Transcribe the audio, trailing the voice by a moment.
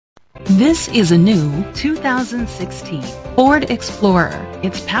This is a new 2016 Ford Explorer.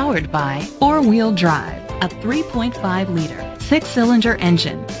 It's powered by four-wheel drive, a 3.5-liter, 6-cylinder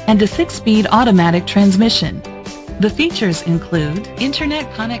engine, and a 6-speed automatic transmission. The features include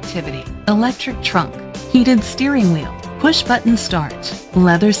internet connectivity, electric trunk, heated steering wheel, push-button start,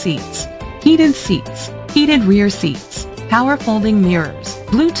 leather seats, heated rear seats, power folding mirrors,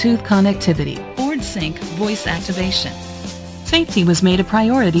 Bluetooth connectivity, Ford Sync voice activation. Safety was made a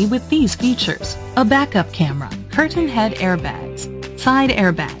priority with these features: a backup camera, curtain head airbags, side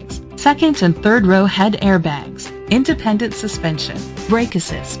airbags, second and third row head airbags, independent suspension, brake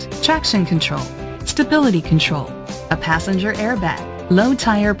assist, traction control, stability control, a passenger airbag, low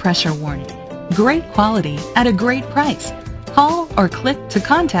tire pressure warning. Great quality at a great price. Call or click to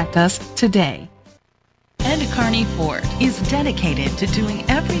contact us today. Ed Carney Ford is dedicated to doing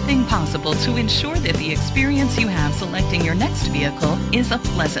everything possible to ensure that the experience you have selecting your next vehicle is a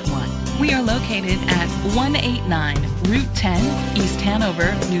pleasant one. We are located at 189 Route 10, East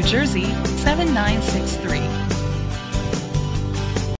Hanover, New Jersey, 79633.